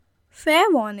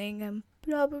Fair warning, I'm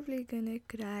probably gonna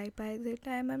cry by the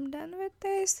time I'm done with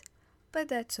this, but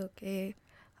that's okay.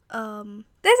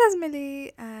 This is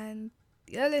Millie, and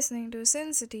you're listening to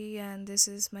Sin City, and this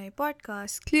is my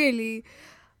podcast. Clearly,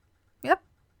 yep.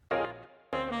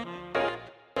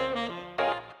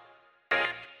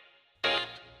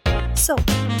 So,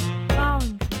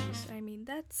 boundaries.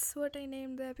 That's what I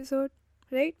named the episode,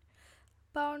 right?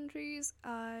 Boundaries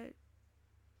are,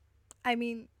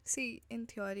 see, in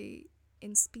theory,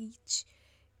 in speech,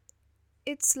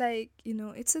 it's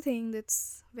it's a thing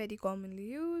that's very commonly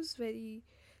used, very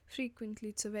frequently,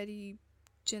 it's a very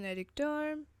generic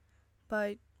term.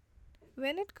 But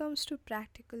when it comes to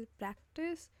practical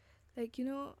practice,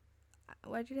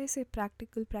 why did I say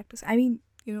practical practice?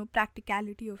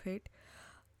 Practicality of it,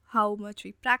 how much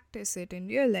we practice it in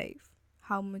real life,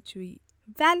 how much we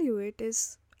value it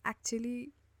is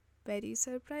actually very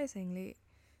surprisingly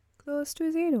close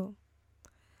to zero.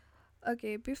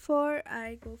 Okay, before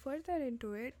I go further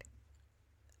into it,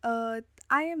 Uh,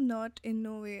 I am not in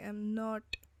no way, I'm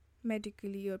not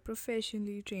medically or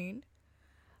professionally trained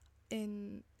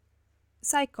in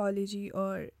psychology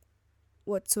or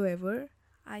whatsoever.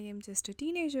 I am just a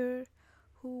teenager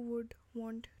who would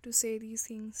want to say these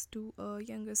things to a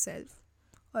younger self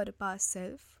or a past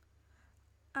self.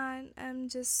 And I'm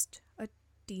just a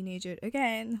teenager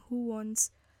again who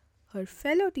wants her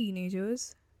fellow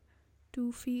teenagers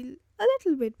to feel a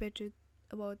little bit better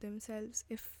about themselves.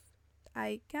 If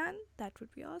I can, that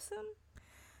would be awesome.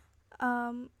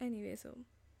 Anyway, so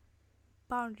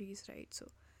boundaries, right? So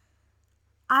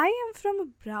I am from a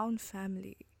brown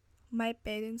family. My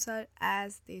parents are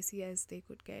as desi as they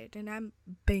could get, and I'm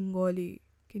Bengali.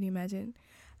 Can you imagine?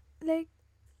 Like,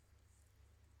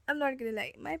 I'm not gonna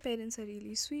lie, my parents are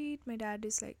really sweet. My dad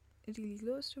is like really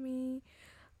close to me,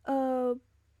 uh,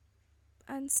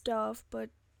 and stuff. But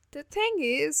the thing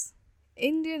is,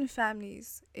 Indian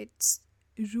families, it's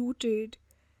rooted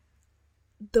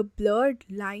the blurred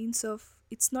lines of,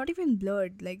 it's not even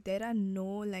blurred, like there are no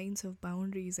lines of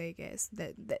boundaries, I guess.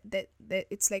 That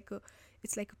it's like a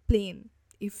plane.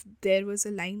 If there was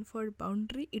a line for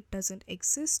boundary, it doesn't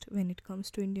exist when it comes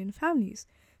to Indian families.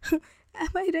 Am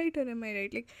I right or am I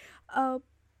right? Uh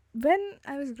when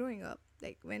I was growing up,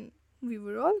 like when we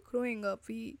were all growing up,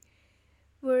 we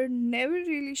were never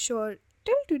really sure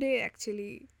till today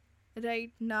actually.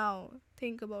 Right now,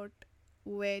 think about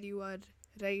where you are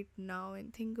right now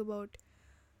and think about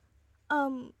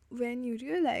when you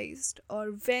realized or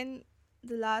when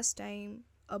the last time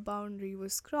a boundary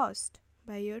was crossed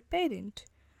by your parent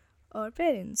or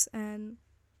parents. And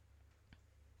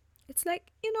it's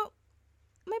like,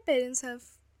 my parents have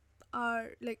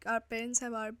our parents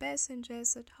have our best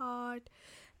interests at heart.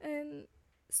 And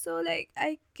so, like,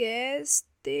 I guess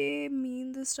they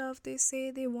mean the stuff they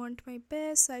say. They want my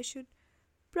best, so I should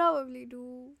probably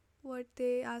do what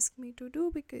they ask me to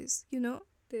do because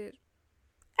they're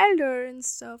elder and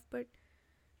stuff. But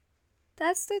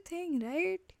that's the thing,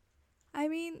 right? I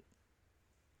mean,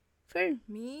 for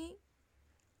me,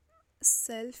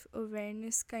 self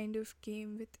awareness kind of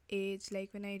came with age. Like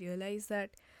when I realized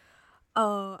that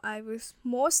I was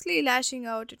mostly lashing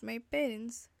out at my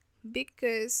parents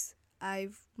because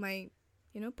my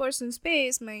personal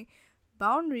space, my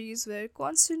boundaries were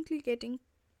constantly getting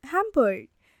hampered.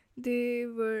 They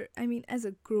were, as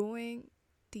a growing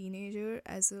teenager,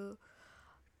 as a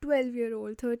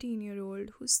 12-year-old,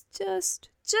 13-year-old who's just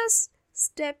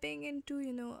stepping into,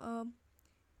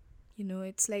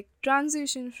 it's like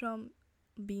transition from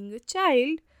being a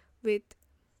child with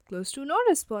close to no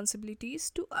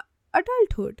responsibilities to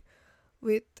adulthood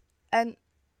with an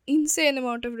insane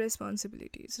amount of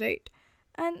responsibilities, right?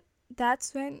 And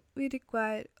that's when we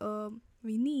require,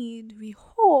 we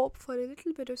hope for a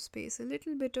little bit of space, a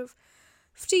little bit of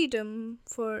freedom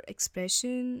for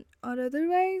expression or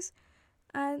otherwise.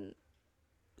 And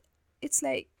it's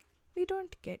like we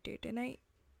don't get it. And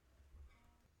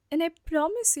I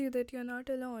promise you that you're not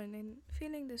alone in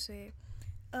feeling this way.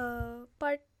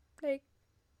 But like,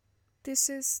 this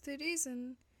is the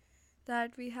reason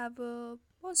that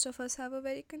most of us have a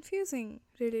very confusing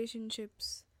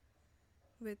relationships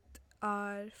with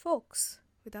our folks,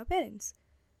 with our parents.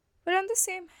 But on the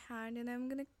same hand, and I'm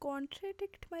gonna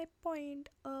contradict my point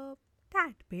a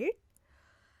tad bit,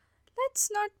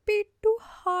 let's not be too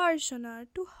hard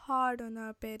on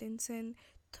our parents and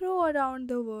throw around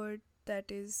the word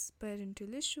that is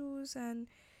parental issues and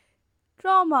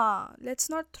trauma. Let's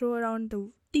not throw around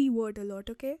the T word a lot,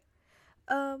 okay?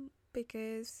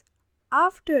 Because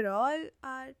after all,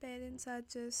 our parents are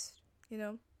just,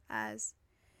 as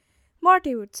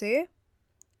Morty would say,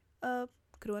 uh,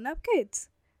 grown up kids.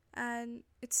 And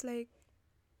it's like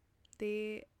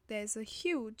there's a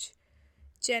huge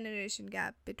generation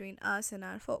gap between us and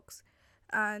our folks,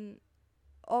 and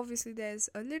obviously there's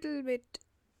little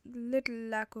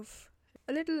lack of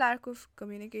a little lack of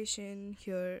communication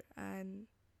here. And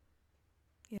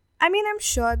I mean, I'm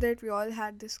sure that we all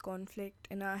had this conflict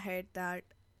in our head that,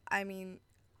 I mean,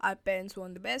 our parents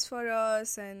want the best for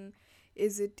us, and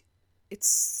is it's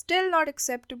still not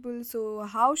acceptable, so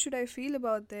how should I feel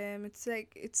about them? It's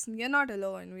like, it's you're not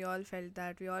alone. We all felt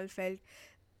that. We all felt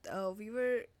we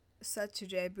were such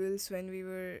rebels when we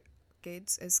were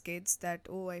kids, that,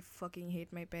 oh, I fucking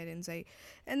hate my parents.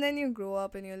 And then you grow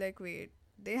up and you're like, wait,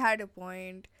 they had a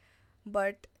point,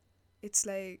 but it's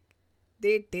like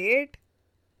they did,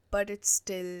 but it's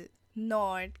still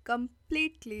not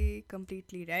completely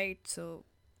right. So,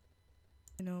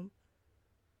 you know,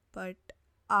 but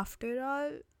after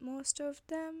all, most of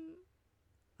them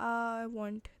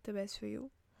want the best for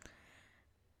you.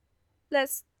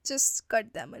 Let's just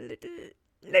cut them a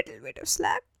little bit of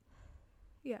slack.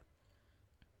 Yeah.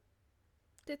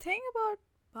 The thing about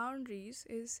boundaries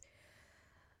is,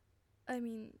 I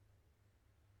mean,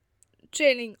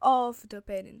 trailing off the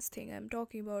parents thing, I'm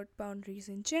talking about boundaries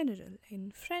in general,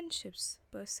 in friendships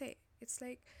per se. It's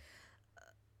like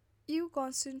you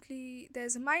constantly,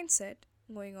 there's a mindset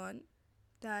going on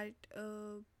that,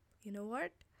 you know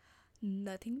what?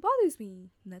 Nothing bothers me,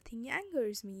 nothing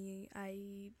angers me.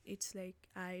 It's like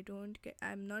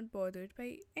I'm not bothered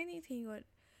by anything, or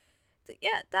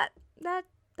yeah, that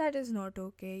that is not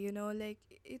okay. Like,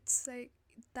 it's like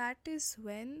that is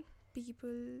when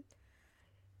people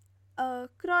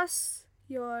cross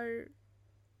your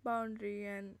boundary,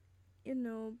 and you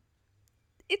know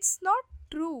it's not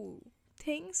true.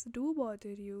 Things do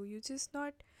bother you. You're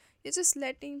just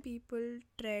letting people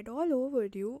tread all over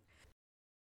you.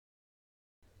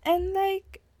 And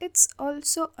like, it's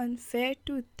also unfair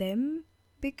to them,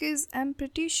 because I'm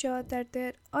pretty sure that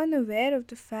they're unaware of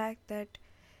the fact that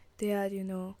they are,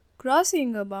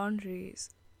 crossing a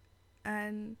boundaries.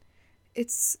 And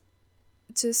it's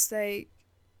just like,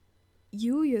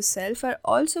 you yourself are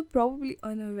also probably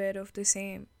unaware of the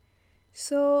same.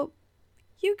 So,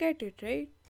 you get it, right?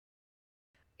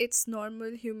 It's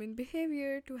normal human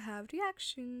behavior to have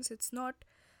reactions. It's not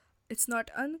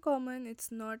uncommon,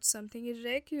 it's not something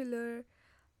irregular.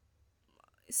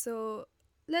 So,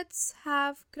 let's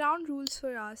have ground rules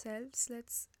for ourselves.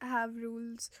 Let's have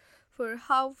rules for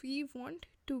how we want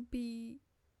to be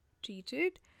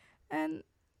treated, and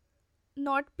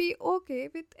not be okay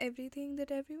with everything that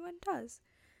everyone does,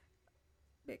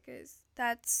 because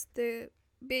that's the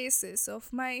basis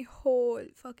of my whole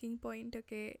fucking point,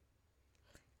 okay?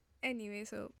 Anyway,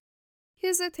 so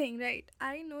here's the thing, right?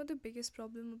 I know the biggest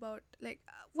problem about, like,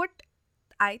 what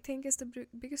I think is the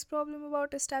biggest problem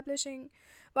about establishing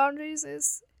boundaries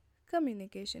is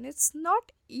communication. It's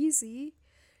not easy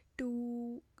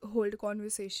to hold a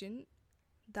conversation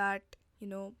that,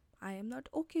 I am not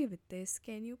okay with this.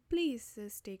 Can you please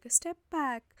just take a step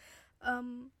back?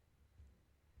 Um,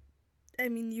 I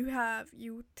mean,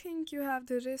 you think you have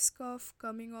the risk of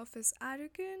coming off as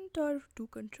arrogant or too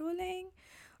controlling,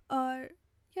 or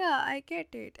yeah, I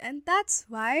get it. And that's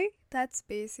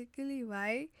basically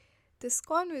why this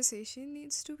conversation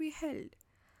needs to be held.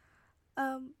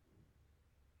 Um,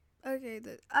 okay,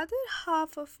 the other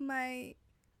half of my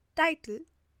title,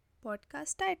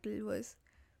 podcast title, was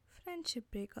friendship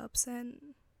breakups,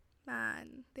 and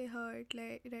man, they hurt,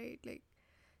 like, right? Like,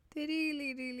 they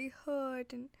really, really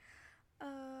hurt, and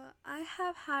I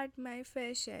have had my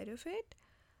fair share of it.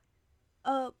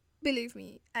 Uh, Believe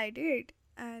me, I did,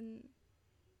 and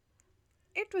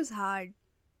it was hard.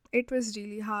 It was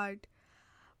really hard,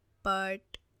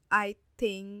 but I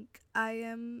think I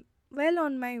am well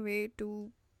on my way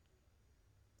to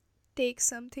take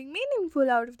something meaningful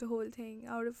out of the whole thing.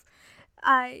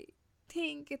 I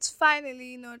think it's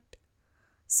finally not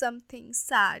something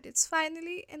sad. It's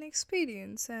finally an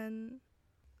experience. And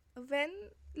when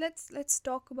let's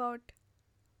talk about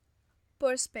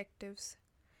perspectives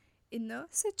in a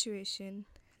situation.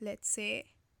 Let's say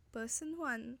person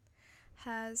 1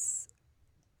 has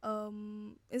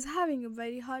is having a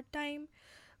very hard time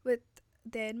with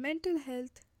their mental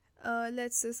health.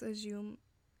 Let's just assume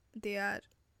they are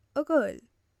a girl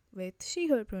with she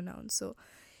her pronouns. So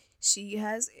she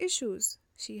has issues.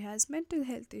 She has mental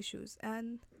health issues.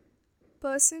 And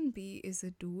person B is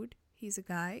a dude. He's a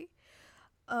guy.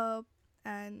 Uh,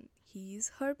 and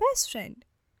he's her best friend.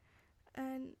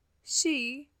 And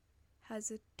she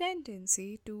has a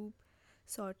tendency to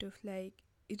sort of like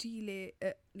relay,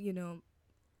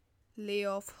 lay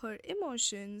off her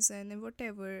emotions and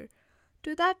whatever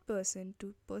to that person,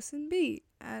 to person B.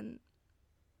 And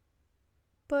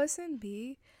person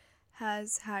B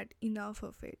has had enough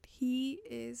of it. He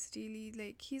is really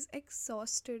like he's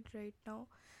exhausted right now,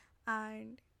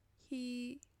 and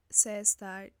he says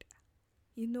that,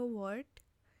 you know what,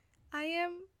 I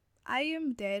am I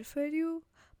am there for you,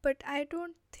 but I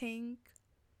don't think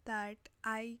that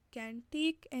I can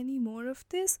take any more of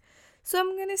this. So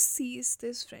I'm gonna cease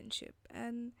this friendship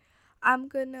and I'm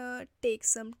gonna take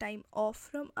some time off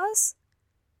from us,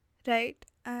 right?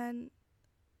 And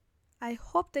I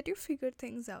hope that you figure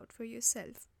things out for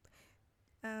yourself.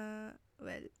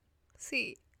 Well,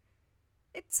 see,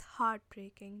 it's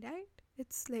heartbreaking, right?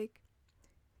 It's like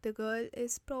the girl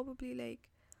is probably like,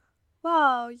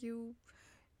 wow,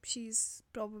 she's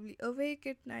probably awake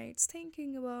at nights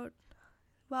thinking about,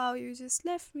 wow, you just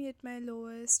left me at my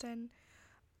lowest, and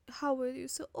how were you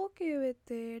so okay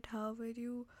with it? How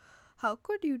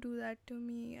could you do that to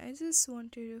me? I just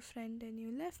wanted a friend and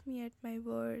you left me at my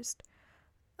worst.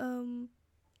 Um,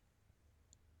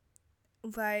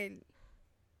 while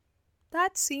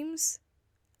that seems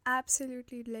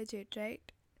absolutely legit,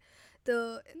 right?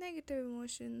 The negative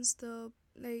emotions, the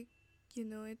like,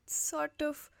 it's sort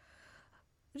of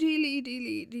really,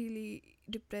 really, really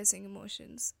depressing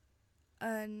emotions,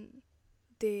 and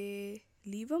they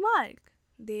leave a mark.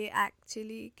 They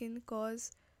actually can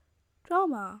cause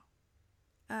trauma,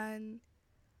 and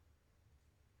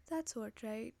that's what,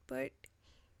 right? But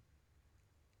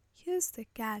here's the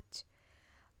catch.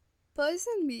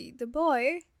 Person B, the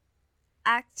boy,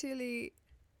 actually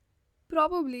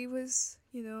probably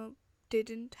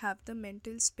didn't have the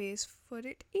mental space for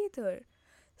it either.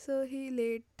 So he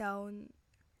laid down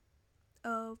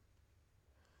a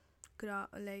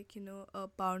a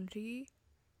boundary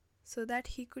so that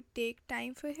he could take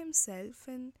time for himself,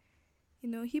 and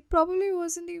he probably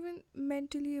wasn't even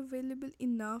mentally available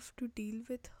enough to deal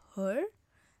with her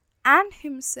and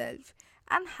himself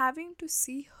and having to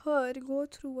see her go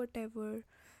through whatever.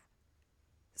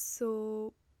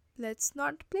 So let's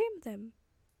not blame them.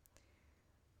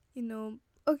 you know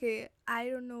okay, I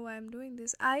don't know why I'm doing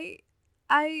this. I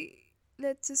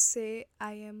Let's just say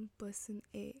I am person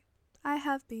A. I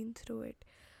have been through it.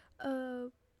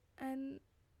 And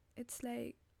it's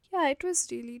like, yeah, it was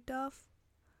really tough.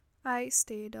 I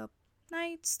stayed up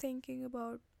nights thinking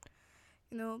about,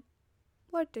 you know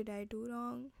what did I do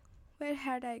wrong, where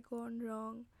had I gone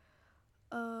wrong.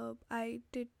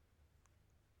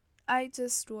 I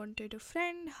just wanted a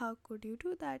friend. How could you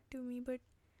do that to me? But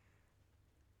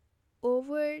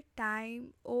over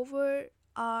time, over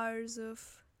hours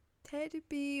of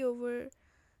therapy, over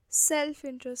self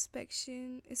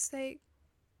introspection, it's like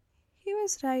he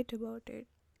was right about it.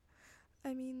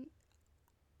 I mean,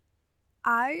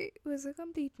 I was a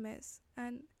complete mess,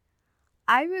 and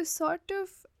I was sort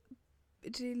of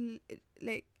real,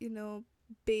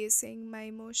 basing my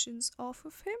emotions off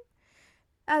of him,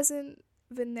 as in,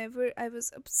 whenever I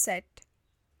was upset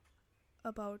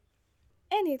about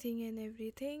anything and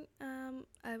everything,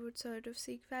 I would sort of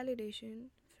seek validation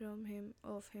from him,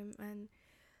 of him, and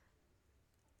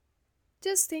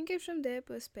just think it from their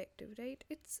perspective, right?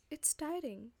 It's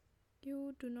tiring.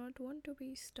 You do not want to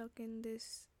be stuck in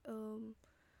this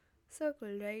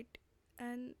circle, right?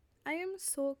 And I am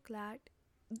so glad.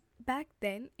 Back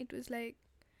then it was like,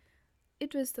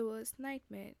 it was the worst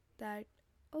nightmare that,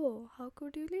 oh, how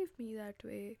could you leave me that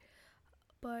way?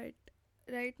 But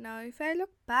right now, if I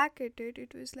look back at it,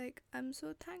 it was like, I'm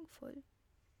so thankful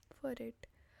for it.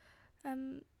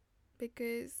 Um,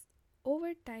 because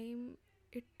over time,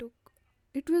 it took,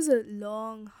 it was a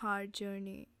long, hard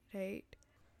journey, right?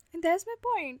 And that's my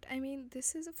point. I mean,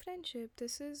 this is a friendship.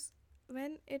 This is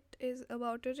when it is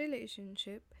about a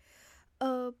relationship.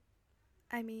 Uh,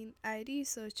 I mean, I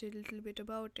researched a little bit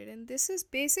about it, and this is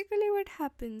basically what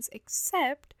happens,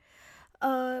 except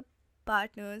uh,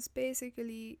 partners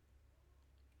basically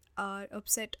are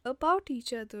upset about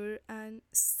each other and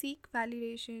seek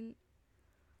validation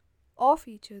of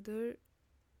each other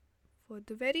for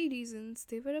the very reasons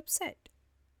they were upset.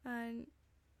 And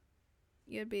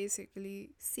you're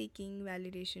basically seeking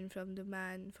validation from the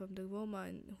man, from the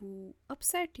woman who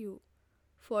upset you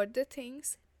for the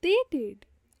things they did.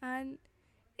 And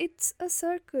it's a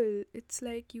circle. It's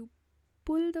like you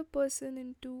pull the person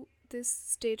into this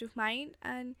state of mind,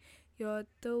 and you're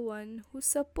the one who's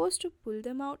supposed to pull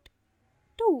them out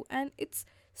too. And it's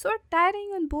so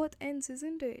tiring on both ends,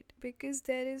 isn't it? Because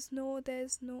no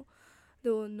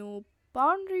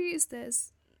boundaries.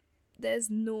 There's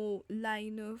no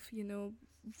line of,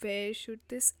 where should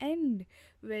this end,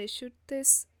 where should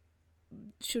this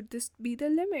be the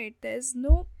limit. There's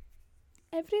no,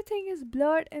 everything is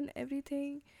blurred and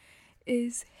everything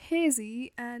is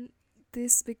hazy, and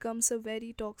this becomes a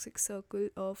very toxic circle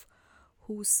of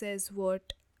who says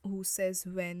what, who says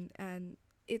when, and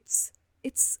it's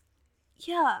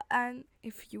yeah. And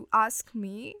if you ask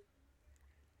me,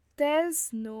 there's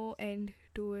no end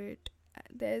to it.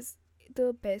 There's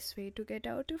the best way to get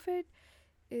out of it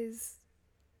is,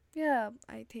 yeah,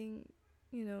 I think,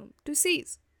 to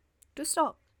cease, to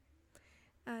stop.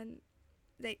 And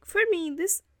like for me,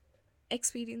 this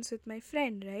experience with my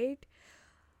friend, right?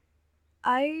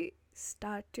 I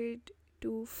started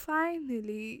to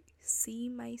finally see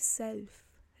myself,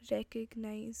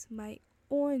 recognize my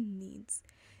own needs,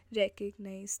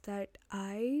 recognize that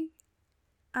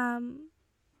am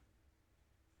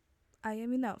I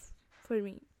am enough for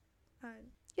me.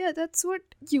 And yeah, that's what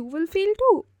you will feel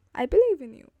too. I believe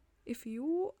in you. If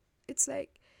you, it's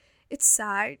like, it's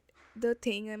sad. The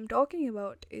thing I'm talking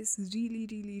about is really,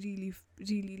 really, really,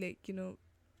 really like,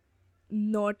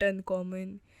 not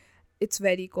uncommon. It's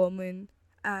very common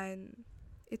and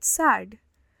it's sad.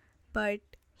 But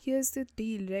here's the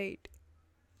deal, right?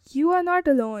 You are not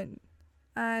alone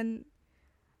and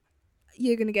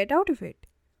you're gonna get out of it.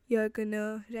 You're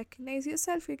gonna recognize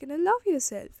yourself, you're gonna love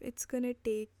yourself. It's gonna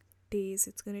take days,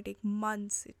 it's gonna take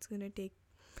months, it's gonna take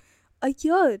a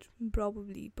year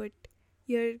probably, but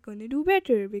you're gonna do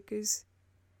better because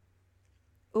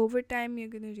over time you're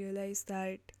gonna realize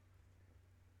that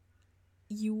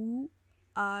you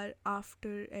are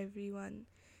after everyone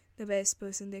the best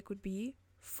person there could be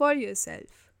for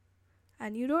yourself,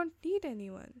 and you don't need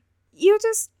anyone. You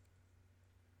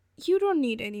don't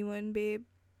need anyone, babe.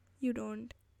 You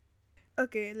don't.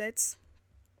 Okay, let's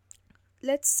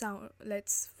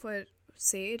for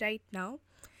say right now,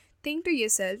 think to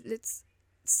yourself, let's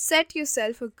set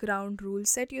yourself a ground rule,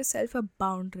 set yourself a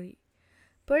boundary.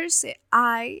 Per se,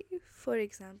 I, for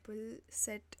example,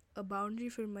 set a boundary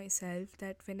for myself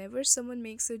that whenever someone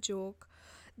makes a joke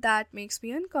that makes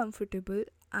me uncomfortable,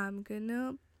 I'm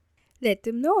gonna let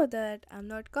them know that I'm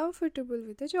not comfortable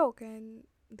with the joke and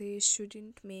they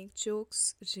shouldn't make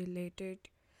jokes related,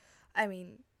 I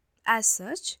mean, as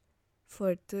such,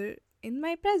 further in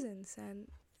my presence. And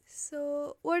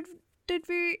so, what did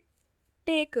we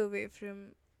take away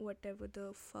from whatever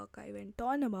the fuck I went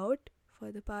on about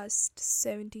for the past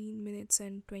 17 minutes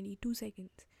and 22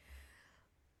 seconds?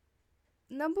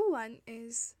 Number one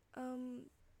is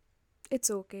it's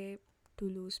okay to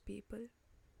lose people.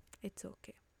 It's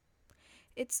okay.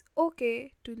 It's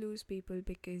okay to lose people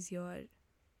because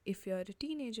if you're a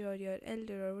teenager or you're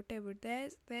elder or whatever,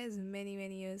 there's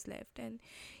many years left and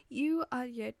you are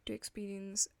yet to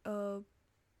experience the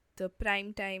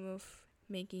prime time of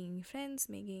making friends,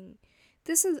 making,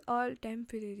 this is all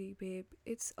temporary, babe.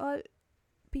 It's all,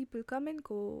 people come and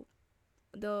go.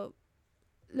 The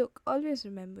Look, always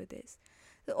remember this.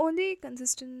 The only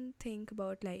consistent thing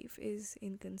about life is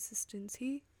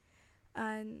inconsistency,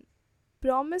 and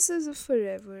promises of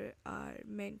forever are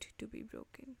meant to be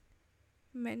broken.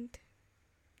 Meant,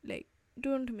 like,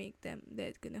 don't make them,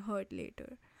 they're gonna hurt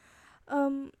later.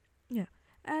 Yeah.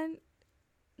 And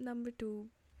number two,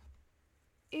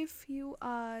 if you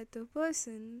are the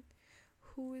person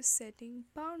who is setting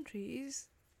boundaries,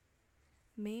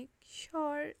 make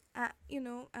sure,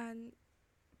 and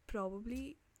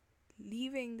probably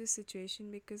leaving the situation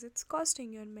because it's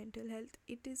costing your mental health,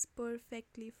 it is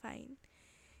perfectly fine.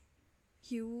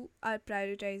 You are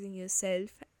prioritizing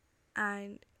yourself,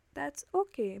 and that's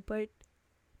okay, but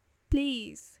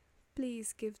please,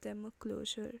 please give them a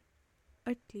closure,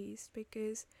 at least,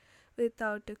 because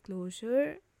without a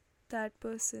closure, that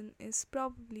person is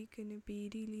probably gonna be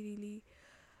really,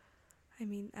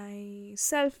 really, I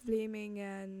self blaming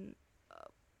and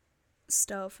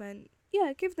stuff. And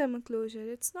yeah, give them a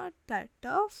closure. It's not that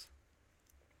tough.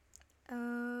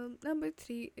 Number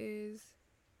three is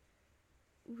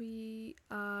we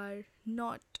are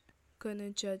not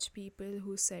gonna judge people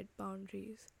who set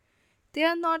boundaries. They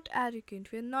are not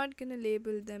arrogant. We're not gonna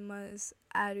label them as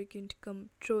arrogant,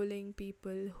 controlling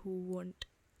people who want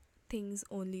things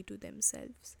only to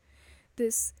themselves.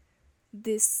 This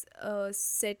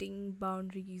setting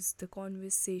boundaries, the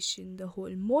conversation, the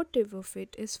whole motive of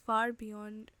it is far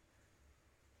beyond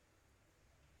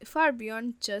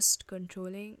just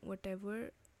controlling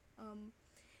whatever. Um,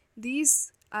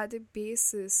 these are the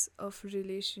basis of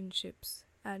relationships,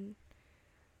 and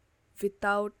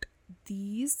without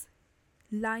these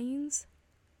lines,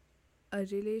 a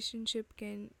relationship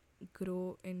can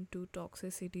grow into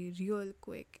toxicity real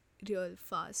quick, real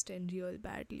fast, and real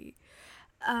badly.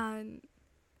 And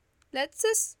let's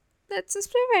just let's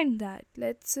just prevent that.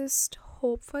 Let's just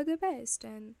hope for the best.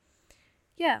 And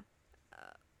yeah,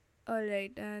 all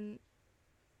right. And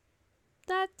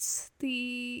that's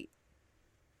the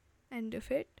end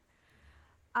of it.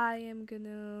 I am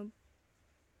gonna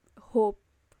hope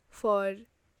for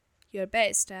your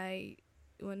best. I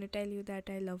want to tell you that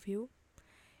I love you.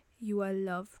 You are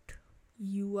loved.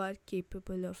 You are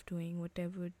capable of doing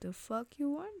whatever the fuck you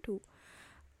want to.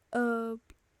 Uh,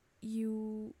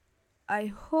 you. I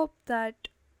hope that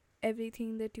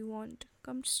everything that you want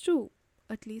comes true.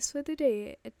 At least for the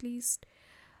day. At least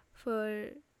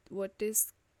for what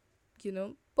is,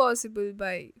 possible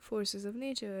by forces of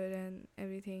nature and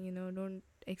everything. Don't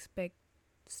expect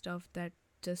stuff that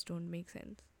just don't make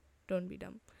sense. Don't be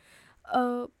dumb.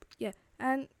 Uh, yeah,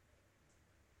 and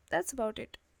that's about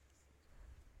it.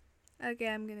 Okay,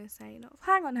 I'm gonna sign off.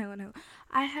 Hang on.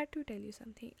 I had to tell you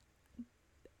something.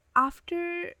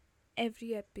 After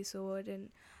every episode, and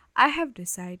I have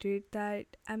decided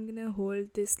that I'm gonna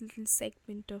hold this little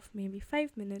segment of maybe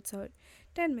 5 minutes or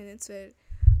 10 minutes where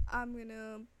I'm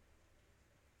gonna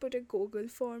put a Google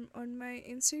form on my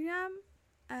Instagram,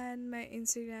 and my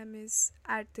Instagram is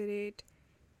at the rate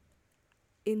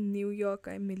in New York,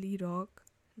 I'm Millie Rock.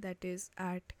 That is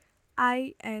at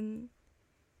INNEWYORKIMILEEROCK.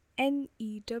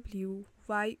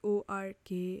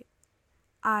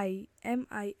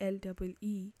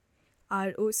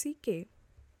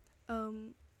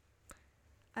 Um,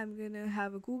 I'm gonna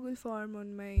have a Google form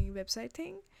on my website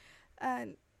thing,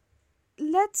 and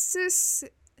let's just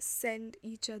send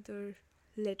each other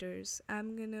letters.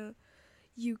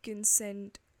 You can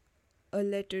send a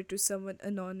letter to someone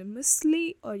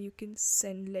anonymously, or you can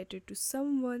send letter to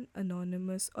someone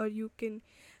anonymous, or you can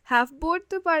have both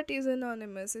the parties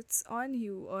anonymous. It's on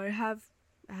you. Or have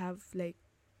like,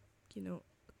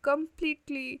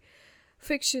 completely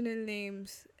fictional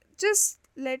names. Just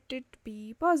let it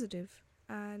be positive,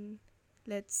 and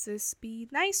let's just be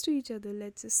nice to each other.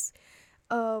 Let's just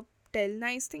uh tell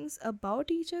nice things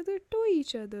about each other to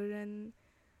each other. And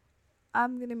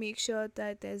I'm gonna make sure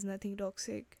that there's nothing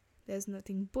toxic, there's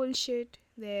nothing bullshit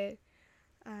there.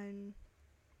 And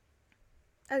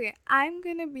okay, I'm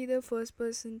gonna be the first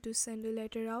person to send a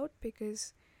letter out,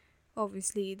 because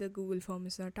obviously the Google form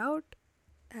is not out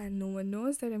and no one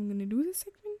knows that I'm gonna do this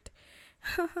segment.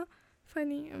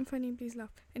 Funny, I'm funny, please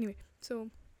laugh. Anyway, so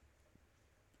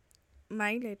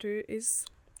my letter is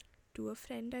to a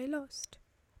friend I lost.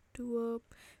 To a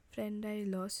friend I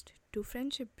lost to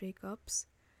friendship breakups.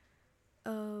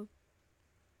 Uh,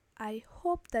 I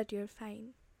hope that you're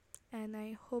fine, and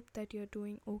I hope that you're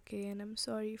doing okay, and I'm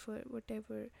sorry for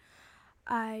whatever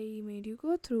I made you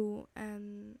go through,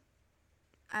 and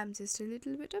I'm just a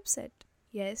little bit upset.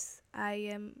 Yes, I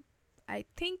am. I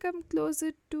think I'm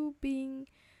closer to being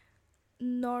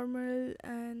normal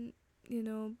and,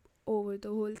 over the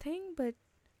whole thing, but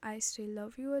I still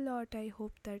love you a lot. I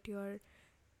hope that you're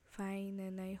fine,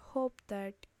 and I hope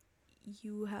that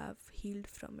you have healed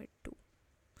from it too.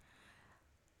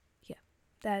 Yeah,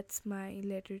 that's my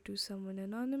letter to someone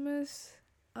anonymous.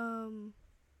 Um,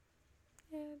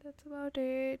 yeah, that's about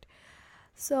it.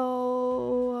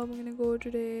 So I'm gonna go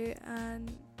today,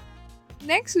 and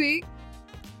next week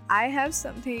I have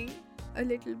something a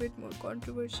little bit more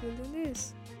controversial than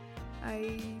this.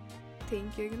 I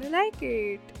think you're gonna like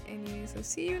it. Anyway, so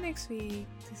see you next week.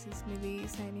 This is Millie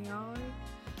signing out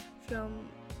from,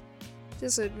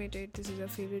 just admit it, this is your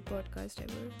favorite podcast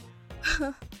ever.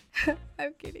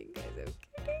 I'm kidding, guys, I'm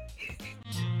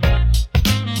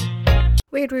kidding.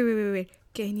 Wait.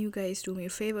 Can you guys do me a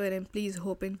favor and please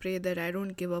hope and pray that I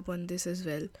don't give up on this as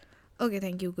well? Okay,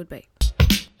 thank you, goodbye.